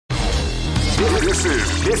This is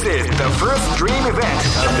the first dream event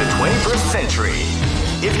of the 21st century.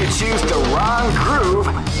 If you choose the wrong groove,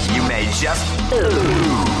 you may just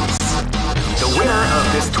lose. The winner of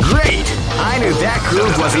this great! I knew that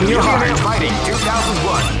groove was in your heart. Fighting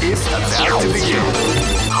 2001 is about to begin.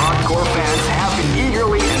 Hardcore fans have been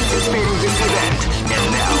eagerly anticipating this event, and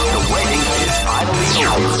now the waiting is finally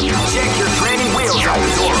over. Check your training wheels out the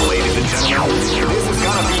door, ladies and gentlemen. This is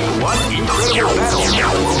gonna be one incredible battle that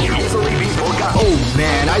won't easily be forgotten. Oh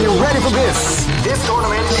man, are you ready for this? This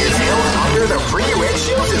tournament is held under the free red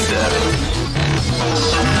shield system.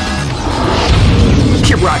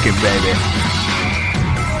 Keep rocking, baby.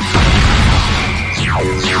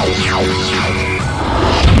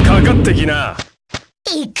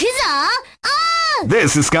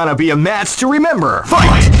 This is gonna be a match to remember.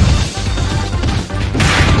 Fight!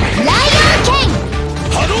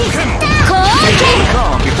 Stay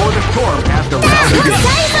calm before the storm after round begins.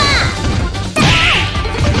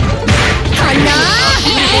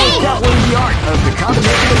 That was the art of the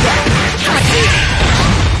combination attack.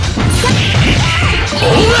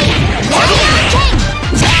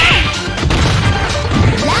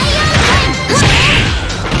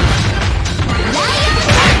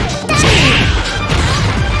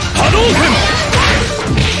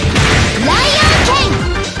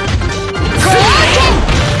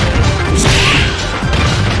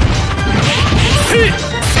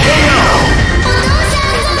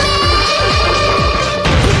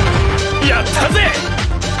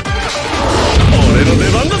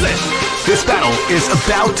 This battle is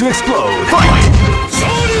about to explode. Fight!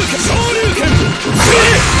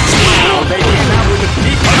 Wow, they came out with a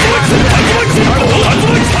deep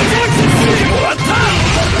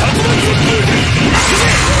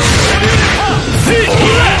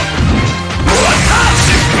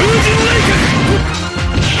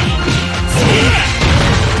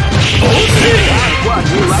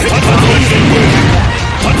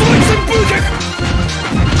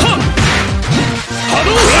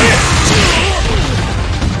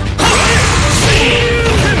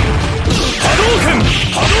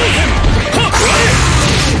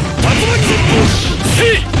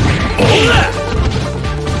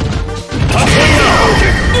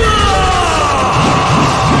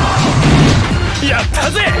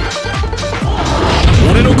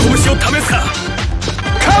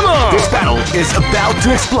This battle is about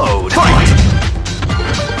to explode. Fight!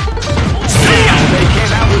 They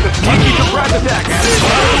came out with a sneaky surprise attack.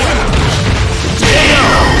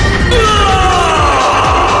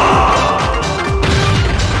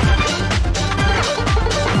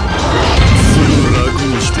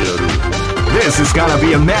 This is gonna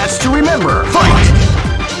be a match to remember. Fight!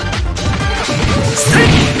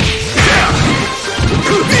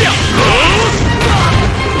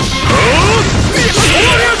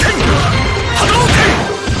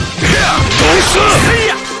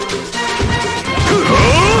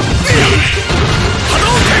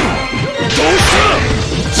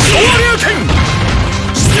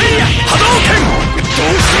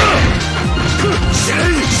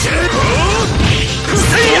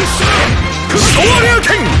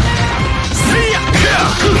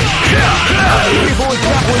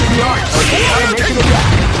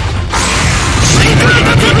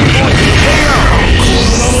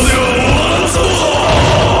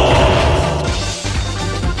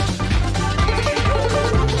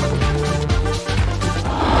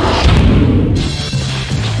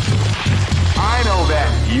 I know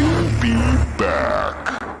that you'll be back.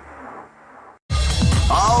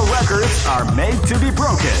 All records are made to be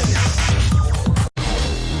broken.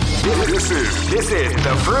 This is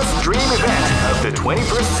the first dream event of the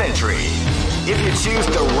 21st century. If you choose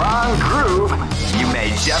the wrong groove, you may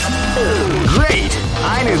just lose. Great!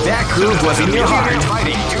 I knew that groove was in your heart.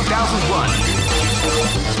 Fighting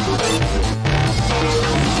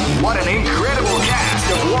 2001. What an incredible cast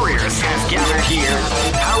of warriors has gathered here.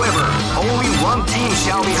 However, only one team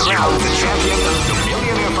shall be crowned the champion of the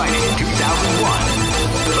Millionaire Fighting 2001.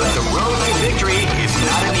 But the road to victory is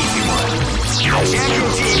not an easy one. The champion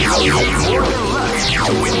team will need more than luck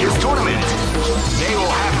to win this tournament. They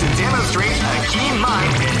will have to demonstrate a keen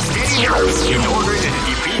mind and steady nerves in order to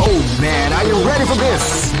defeat. Oh man, are you ready for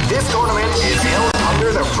this? This tournament is held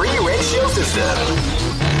under the free ratio system.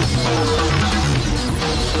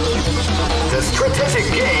 The strategic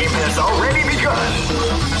game has already begun.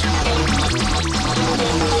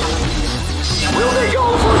 Will they go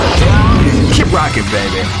for the down? Keep rocking,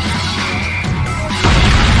 baby.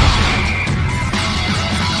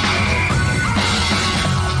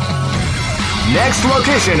 Next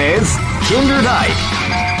location is Kinder Night.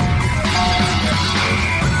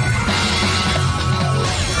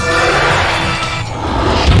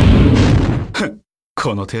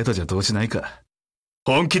 この程度じゃ動じないか。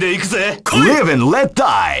本気で行くぜ。 Live and let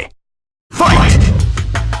die. Fight!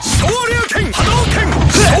 昇竜拳波動拳。 Now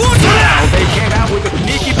they came out with a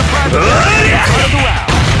sneaky surprise attack at the start of the round.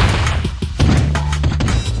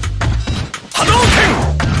 波動拳。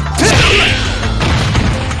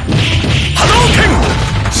波動拳。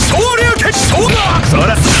昇竜拳。そ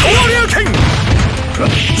ら昇竜拳。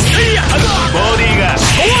せいや。ボディが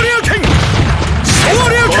昇竜拳。昇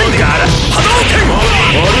竜拳から波動拳。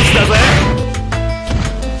お留守だぜ。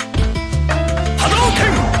波動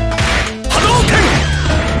拳。波動拳。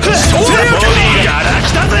昇竜拳。ボディから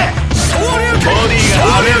来たぜ。昇竜拳。ボディ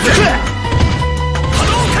が上げるぜ。波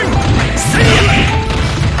動拳。せいや。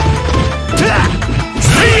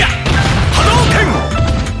せいや。波動拳。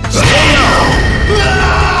せいや。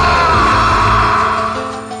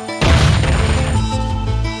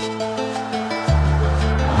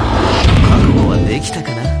できた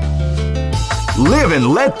かな。 Live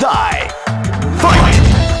and let die. Fight!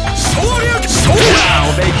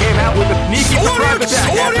 Now they came out with a sneaky surprise attack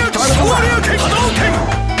at the start of the round.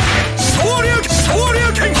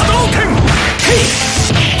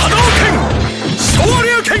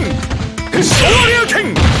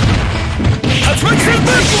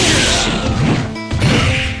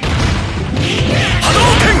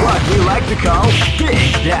 What we like to call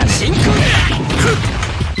Big Daddy.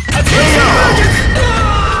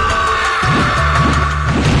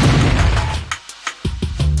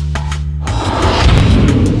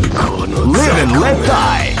 Live and let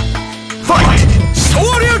die. Fight!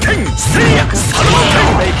 Shoryuken! Seiya!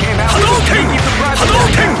 Hadouken! They came out with a sneaky surprise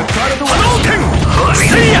attack at the start of the round. Hadouken!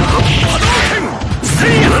 Seiya! Hadouken!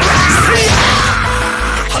 Seiya! Seiya!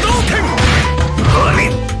 Hadouken!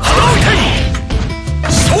 Hadouken!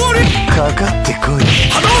 Shoryuken! かかってこい。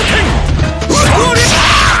 Hadouken!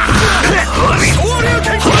 Shoryuken!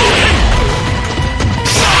 Shoryuken! Hadouken!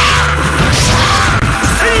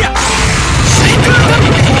 Seiya! Shikudan!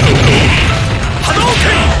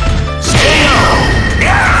 Hadouken!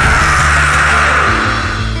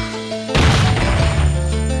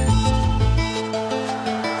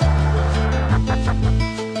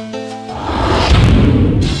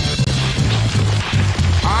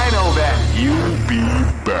 I know that you'll be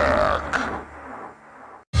back.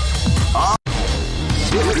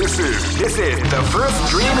 This is the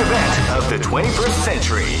first dream event of the 21st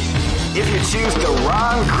century. If you choose the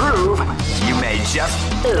wrong groove, you may just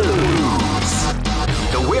lose.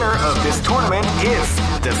 The winner of this tournament is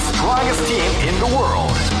the strongest team in the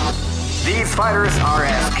world. These fighters are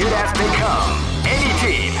as good as they come. Any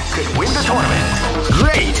team could win the tournament.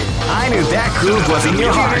 Great! I knew that groove was in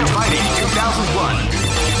your heart. Fighting 2001.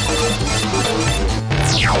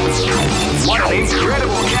 What an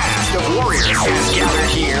incredible cast of warriors has gathered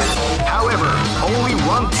here. However, only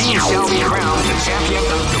one team shall be crowned the champion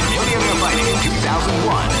of the Millionaire Fighting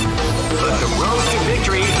 2001. But the road to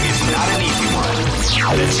victory is not an easy one.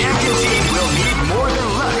 The champion team will need more than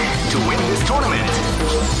luck to win this tournament.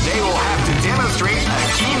 They will have to demonstrate a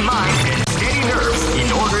keen mind and steady nerves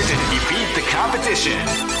in order to defeat the competition.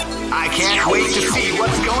 I can't wait to see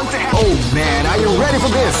what's going to happen. Oh man, are you ready for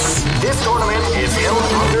this? This tournament is held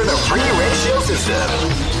under the free ratio system.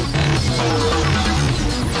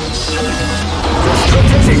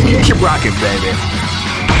 Keep rocking, baby.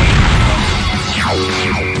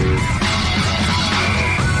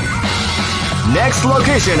 Next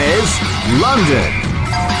location is London.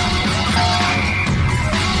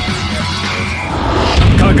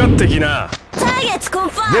 Targets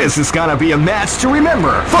confirmed. This is gonna be a match to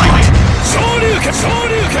remember. Fight! Shoryuken!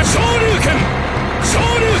 Shoryuken! Shoryuken!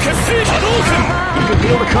 Shoryuken! Hadouken! You can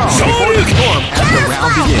feel the calm before the storm as the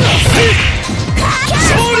round begins.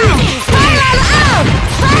 Shoryuken! Spiral out!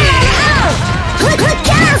 Spiral out! Good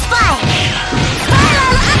counter spike!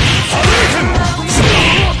 Spiral out! Hadouken!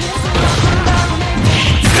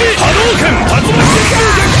 Hadouken! Tatsumaki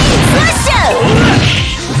Senpuken! Smash out!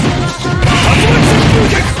 Tatsumaki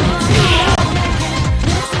Senpuken!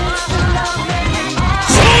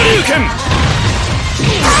 Shoryuken!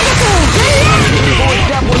 Targeting!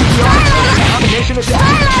 That was the combination attack.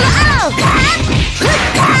 Spiral out!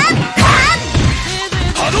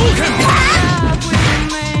 Hadouken!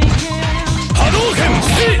 Hadouken!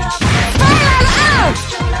 Spiral out! Targeting!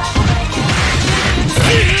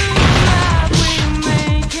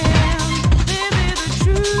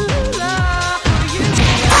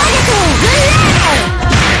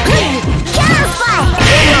 Counter spike!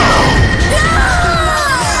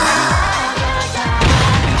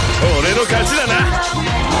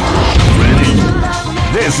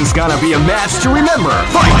 This is gonna be a match to remember.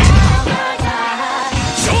 Fight!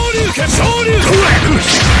 Shoryuken! Shoryuken!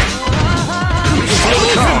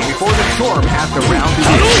 storm as the round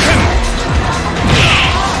begins.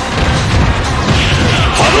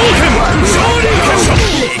 Hadouken!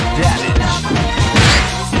 Big damage.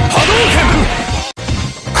 Hadouken!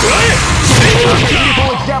 Beautiful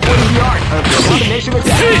example in the art of the combination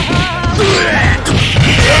attack.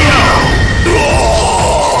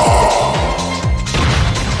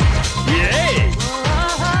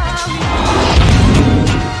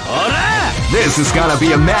 This is gonna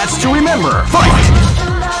be a match to remember. Fight!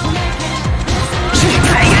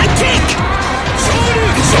 Kick!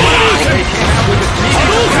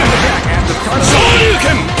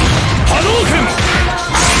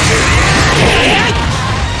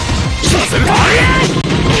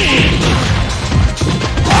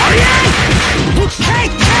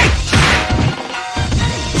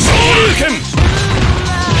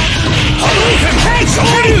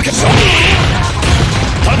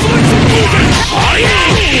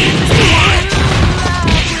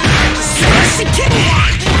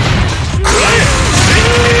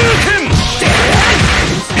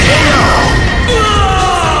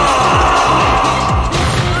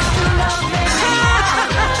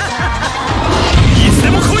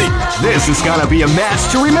 This is gonna be a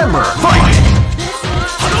match to remember. Fight!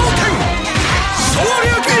 Hadouken!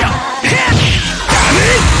 Shoryuken!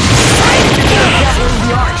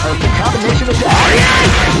 The art of the combination attack.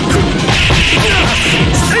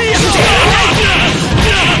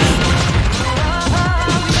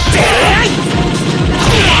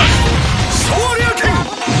 Shoryuken!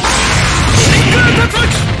 Single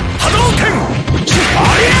attack! Hadouken!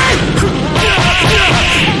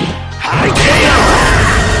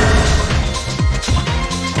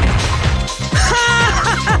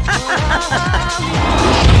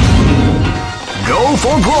 Go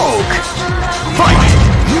for broke. Fight!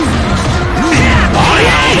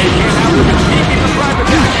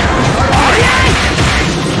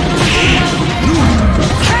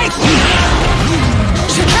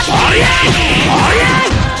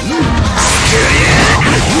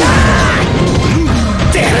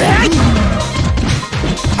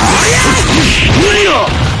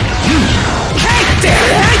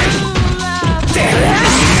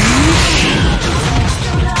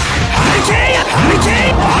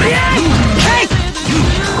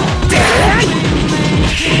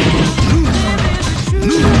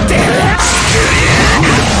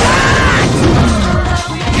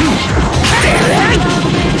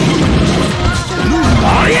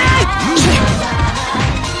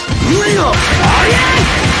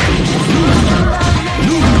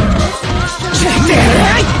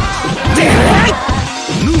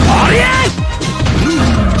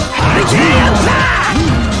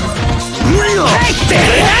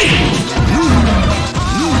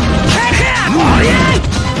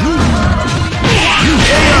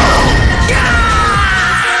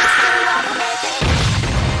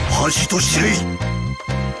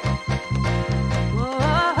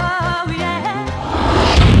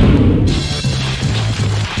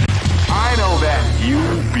 I know that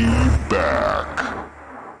you'll be back.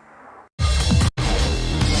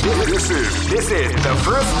 This is the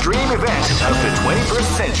first dream event of the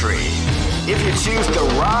 21st century. If you choose the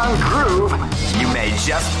wrong groove, you may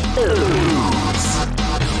just lose.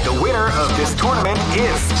 The winner of this tournament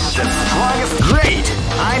is the strongest. Great!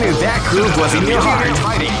 I knew that groove was in your heart.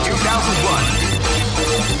 Fighting 2001.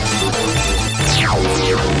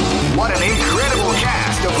 What an incredible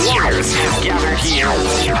cast of warriors has gathered here.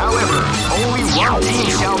 However, only one team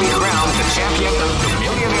shall be crowned the champion of the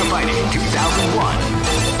Millionaire Fighting 2001.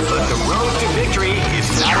 But the road to victory is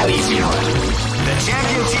not an easy one. The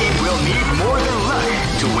champion team will need more than luck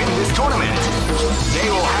to win this tournament. They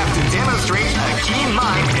will have to demonstrate a keen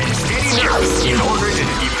mind and steady nerves in order to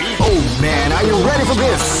defeat. Oh man, are you ready for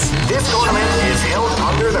this? This tournament is held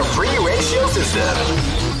under the free ratio system.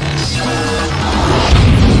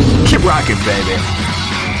 Keep rocking, baby.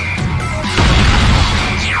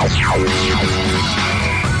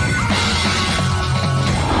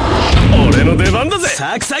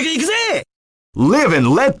 Live and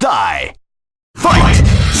let die. Fight!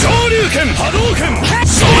 Shoryuken! Hadouken!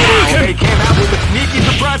 Shoryuken! They came out with a sneaky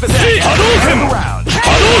surprise attack. Hadouken! Around.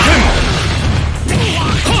 Hadouken!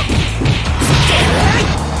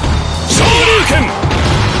 Shoryuken!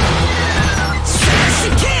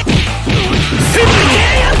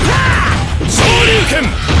 Shoryuken!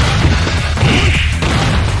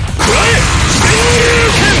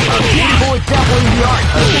 A beautiful example in the art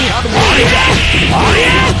of the combination attack.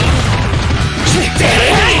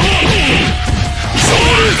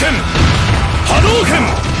 Shoryuken! Hadouken!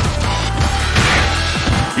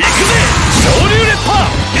 Ikuze! Shoryuken!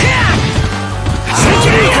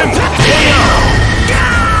 Shoryuken!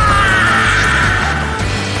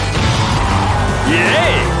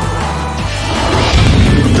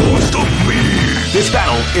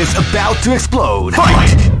 is about to explode.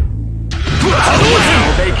 Fight!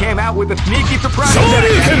 Wow, they came out with a sneaky surprise attack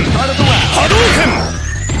at the start of the round. Hadouken!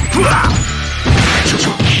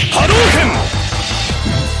 Hadouken!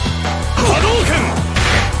 Hadouken!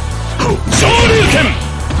 Shoryuken!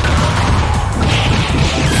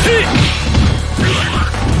 See!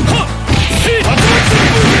 Ha! See!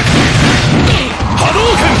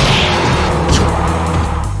 Hadouken!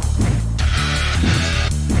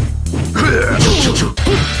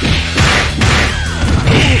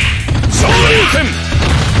 Shoryuken!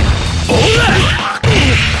 Ora!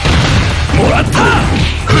 Moratta!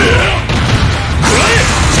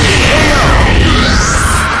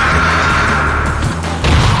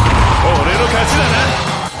 Ore no kachi da na.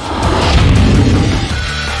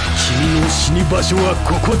 Kimi no shinibasho wa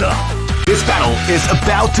koko da. This battle is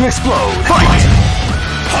about to explode. Fight!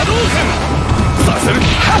 Hadouken! Saseru!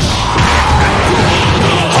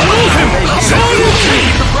 Hadouken! Shoryuken!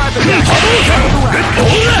 Hadouken!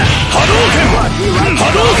 Ora! Hadouken!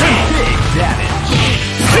 Hadouken! Big damage.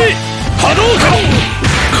 See! Hadouken!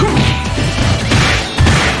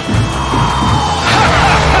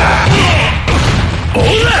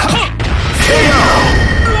 Ora!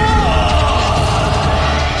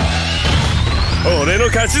 Ore no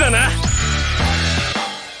kachi da na.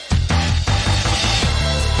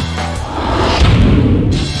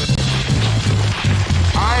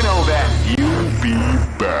 I know that you'll be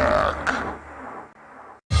back.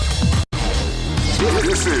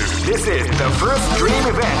 This is the first dream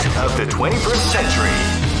event of the 21st century.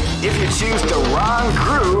 If you choose the wrong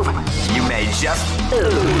groove, you may just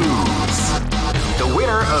lose. The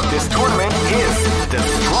winner of this tournament is the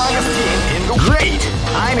strongest team in the Great!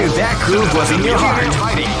 I knew that groove was in your heart.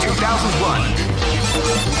 Fighting 2001.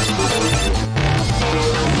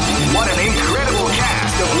 What an incredible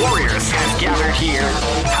cast of warriors has gathered here.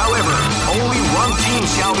 However, only one team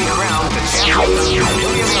shall be crowned the champion of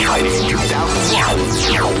Millionaire Fighting 2001.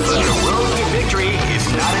 But the road to victory is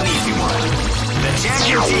not an easy one. The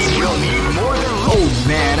champion team will need more than... Oh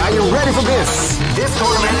man, are you ready for this? This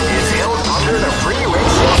tournament is held under the free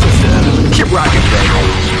ratio system. Keep rocking, baby.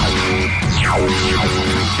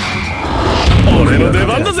 俺の出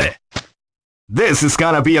番だぜ。 This is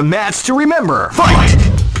gonna be a match to remember. Fight!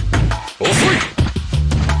 遅い。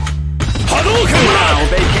Hadouken! Wow,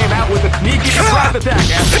 they came out with a sneaky surprise attack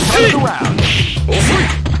at the start of the round. 遅い。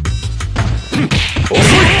遅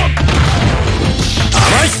い。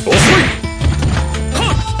甘い。遅い。は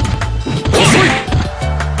っ。遅い。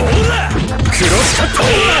オラ。クロスカッタ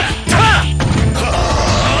ー。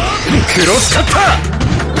クロスカッター。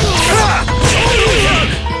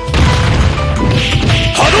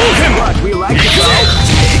Hadouken! But we like to go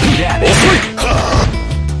big damage. 遅い。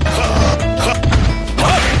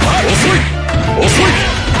遅い。遅い。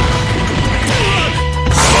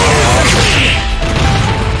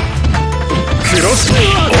クロス。遅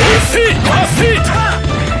い。遅い。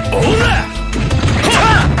オラ。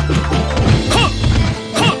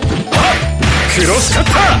クロスカッタ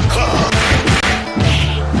ー。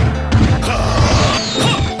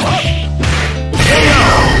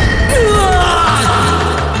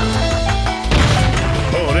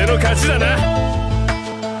俺の勝ちだな。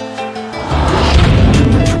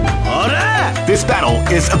This battle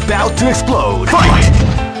is about to explode. Fight!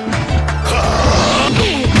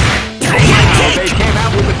 They came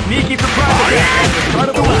out with a sneaky surprise attack at the start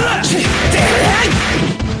of the round.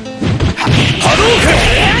 Hadouken!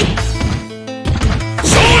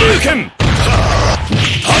 Shoryuken!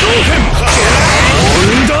 Hadouken!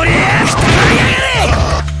 Undori!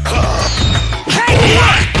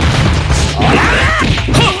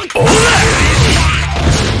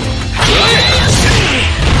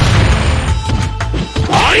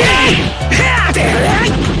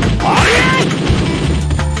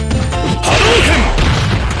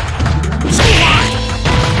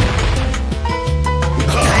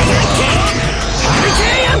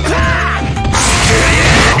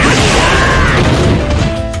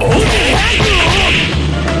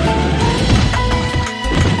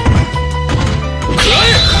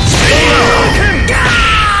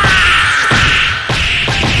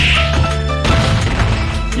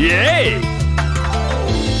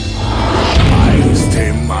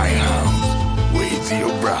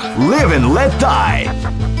 Live and let die.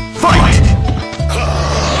 Fight!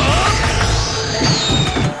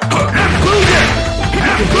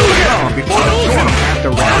 Before the storm after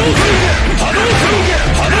round.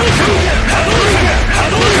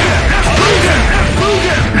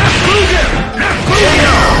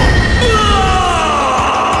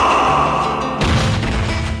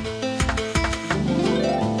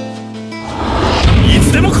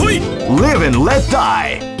 Live and let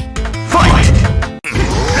die.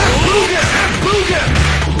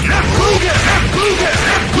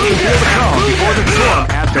 feel the calm before the storm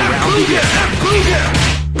as the round begins.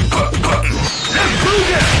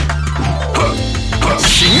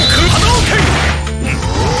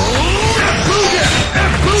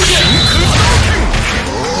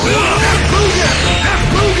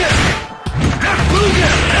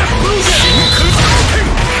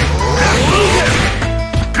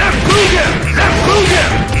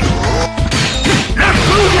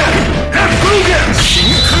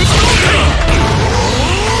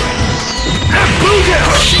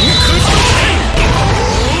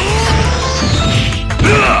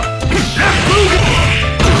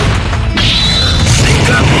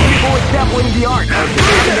 Before establishing the art of the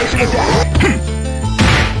coordination attack.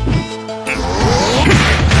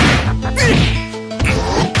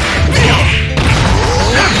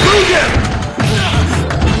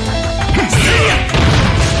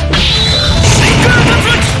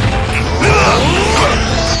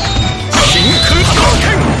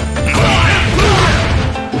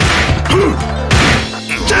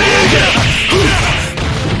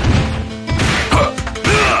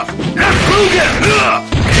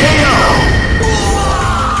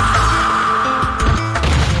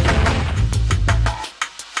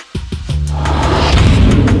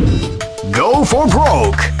 Go for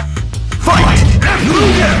broke. Fight.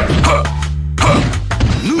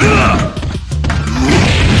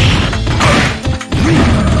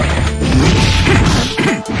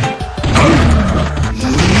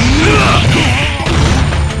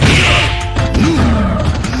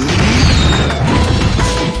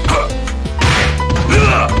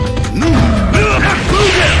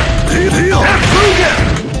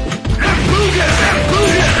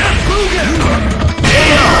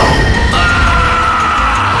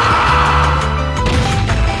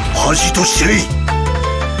恥と知れ。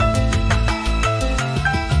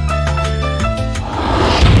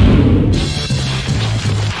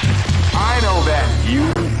I know that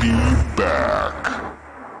you'll be back.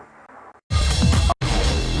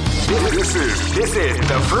 This is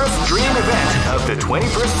the first dream event of the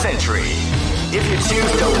 21st century. If you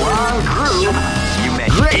choose the wrong groove, you may.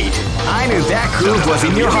 Great! I knew that groove was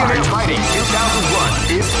in your heart. Fighting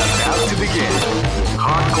 2001 is about to begin.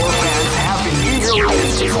 Hardcore fans have been eagerly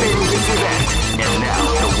anticipating this event, and now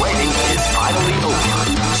the waiting is finally over.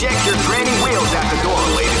 Check your training wheels at the door,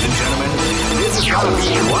 ladies and gentlemen. This is gonna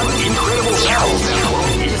be one incredible battle that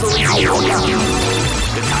won't easily be forgotten.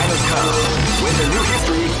 The time has come when the new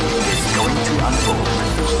history is going to unfold.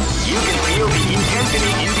 You can feel the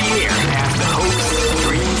intensity in the air as the hopes,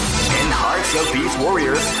 dreams, and hearts of these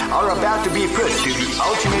warriors are about to be put to the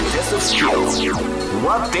ultimate test of skill.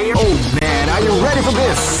 What they are— Oh man, are you ready for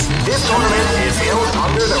this? This tournament is held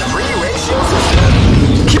under the free ratio system.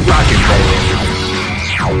 Keep rocking, baby.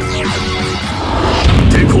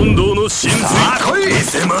 テコンドーの真髄見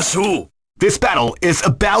せましょう。 This battle is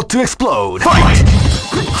about to explode. Fight!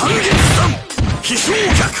 半月山飛翔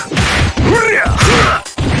脚うりゃ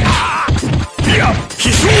いや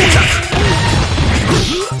飛翔脚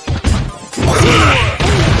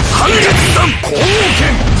半月山光剣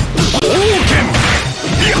光剣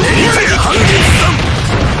いや半月山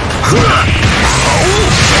光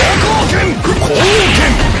剣光剣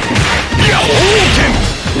いや光剣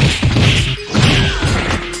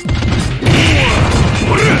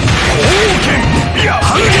いや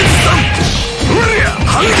半月山うりゃ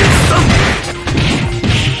半月山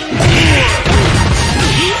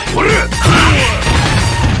おりゃ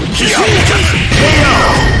飛翔脚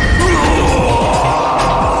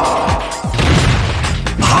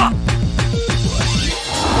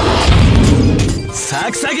サ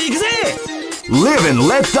クサクいくぜ Live and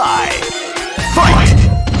let die. Fight!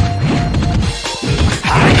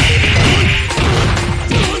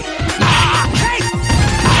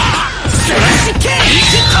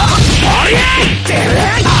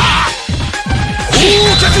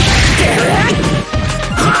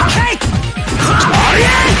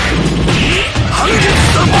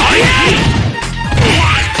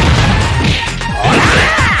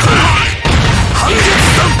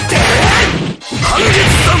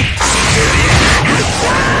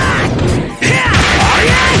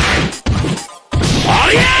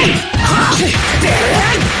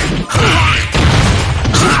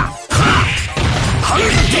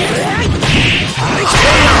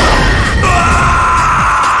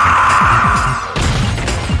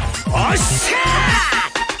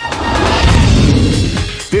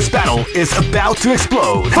 This battle is about to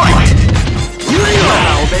explode. Fight!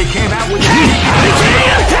 Wow, they came out with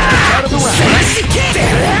out of the round.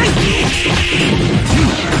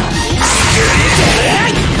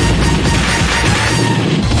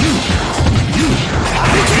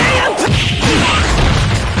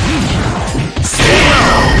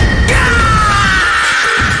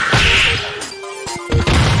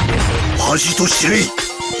 と知れ。 You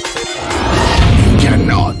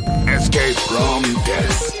cannot escape from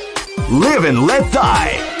death. Live and let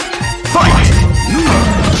die. Fight!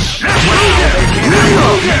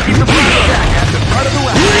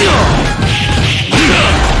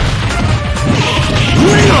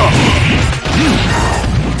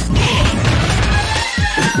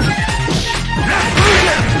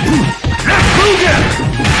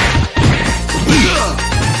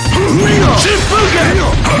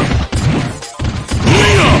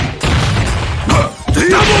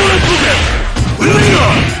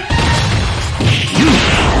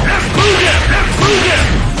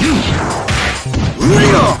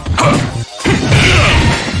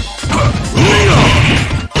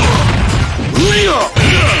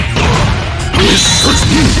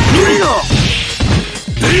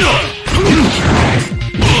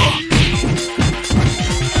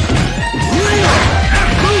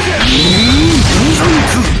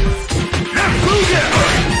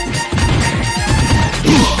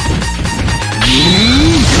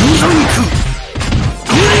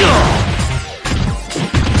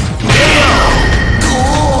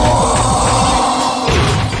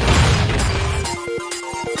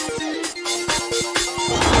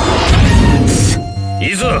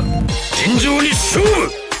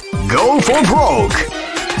 Go for broke!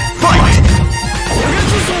 Fight!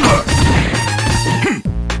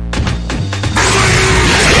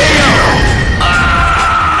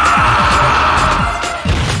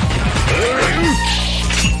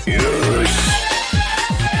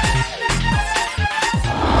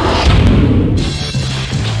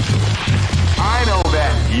 I know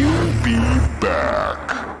that you'll be back.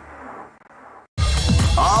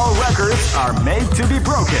 All records are made to be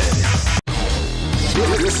broken.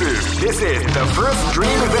 This is the first dream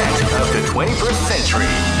event of the 21st century.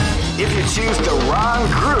 If you choose the wrong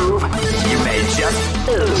groove, you may just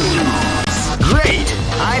lose. Great!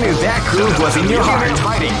 I knew that groove was in your heart.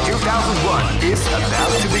 Fighting 2001 is about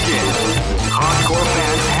to begin. Hardcore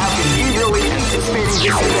fans have been eagerly anticipating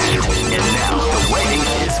this event, and now the waiting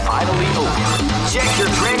is finally over. Check your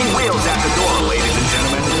training wheels at the door, ladies and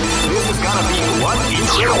gentlemen. This is gonna be one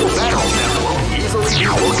incredible battle that won't easily be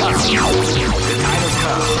forgotten. The time has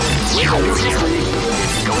come. When the new history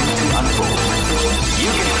is going to unfold.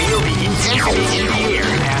 You can feel the intensity in the air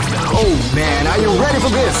as the... Oh man, are you ready for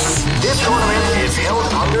this? This tournament is held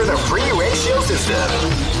under the free ratio system.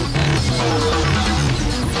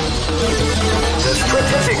 The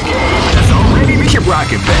strategic game has already been... Keep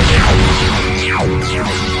rocking, baby.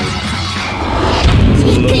 そ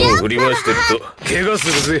んなのを振り回してると怪我す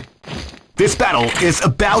るぜ。 This battle is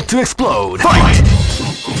about to explode. Fight!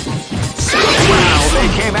 Wow, they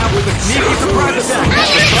came out with a sneaky surprise attack at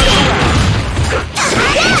the start of the round.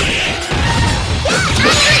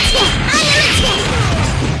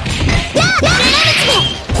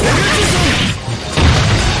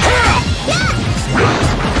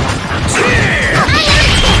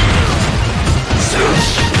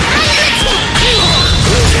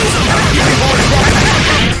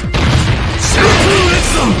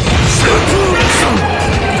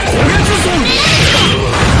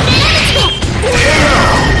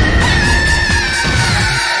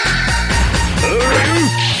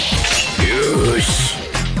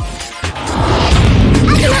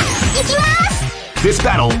 This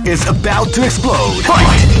battle is about to explode.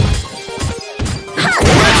 Fight!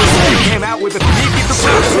 He came out with a sneaky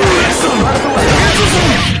surprise.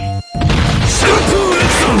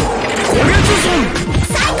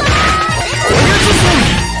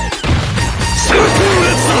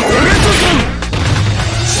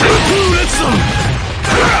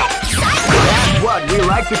 That's what we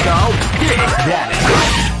like to call big damage.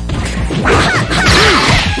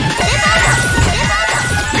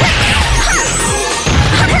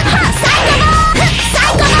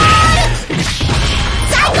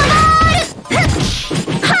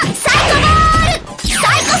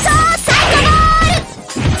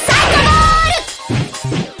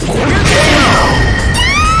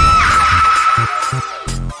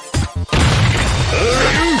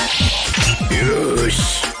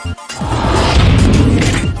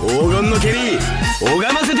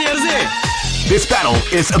 This battle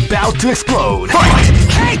is about to explode. Fight!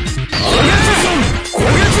 Hey! He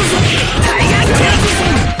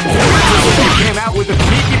came out with a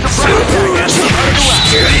sneaky surprise attack at the start of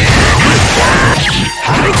the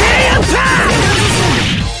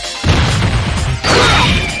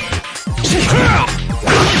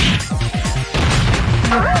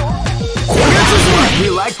we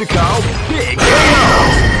like to call big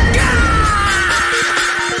KO.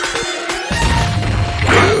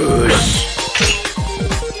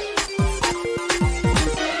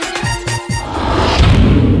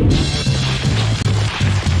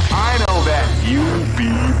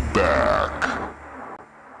 back.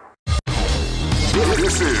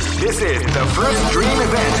 This is the first dream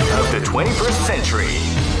event of the 21st century.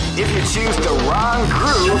 If you choose the wrong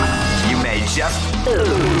groove, you may just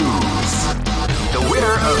lose. The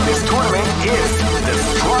winner of this tournament is the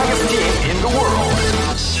strongest team in the world.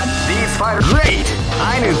 These fighters... Great!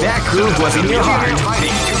 I knew that groove was in your heart.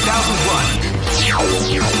 Fighting 2001.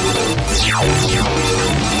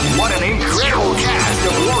 What an incredible cast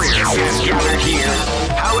of warriors has gathered here.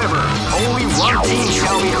 However, only one team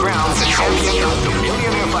shall be crowned the champion of the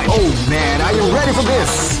Millionaire Fight. Oh man, are you ready for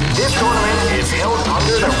this? This tournament is held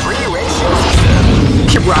under the free ratio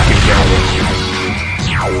system. Keep rocking,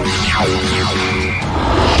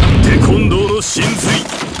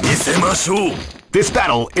 This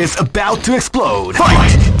battle is about to explode.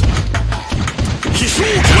 Fight!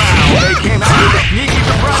 Wow, they came out with a sneaky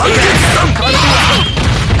surprise.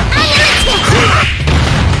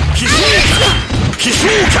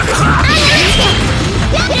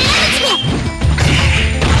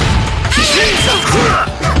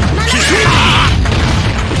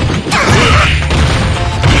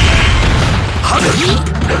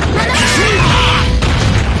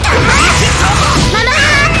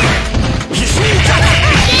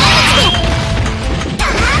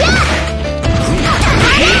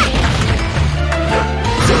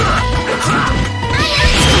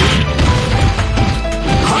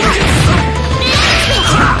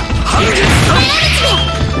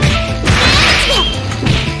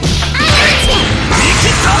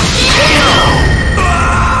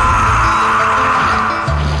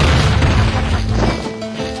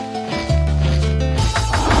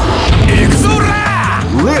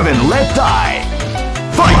 Live and let die.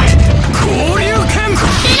 Fight!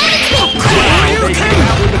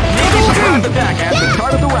 Attack at the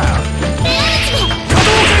start of the round.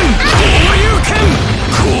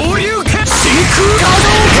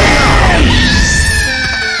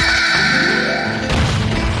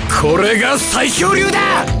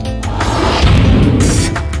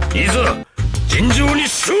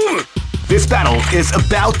 This battle is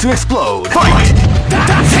about to explode. Fight!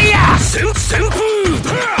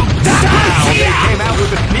 Wow, they came out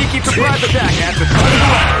with a sneaky surprise attack at the start of the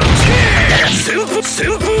round.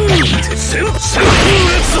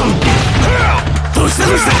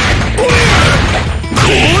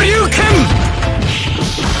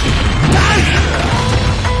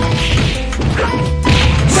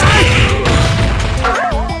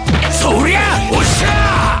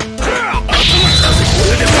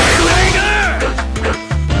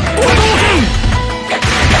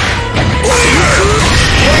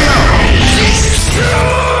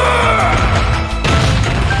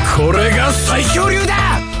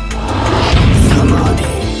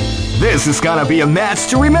 This is gonna be a match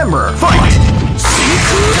to remember. Fight!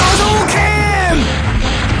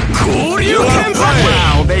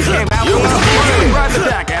 Wow, they came out with a surprise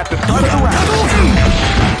attack at the start of the round.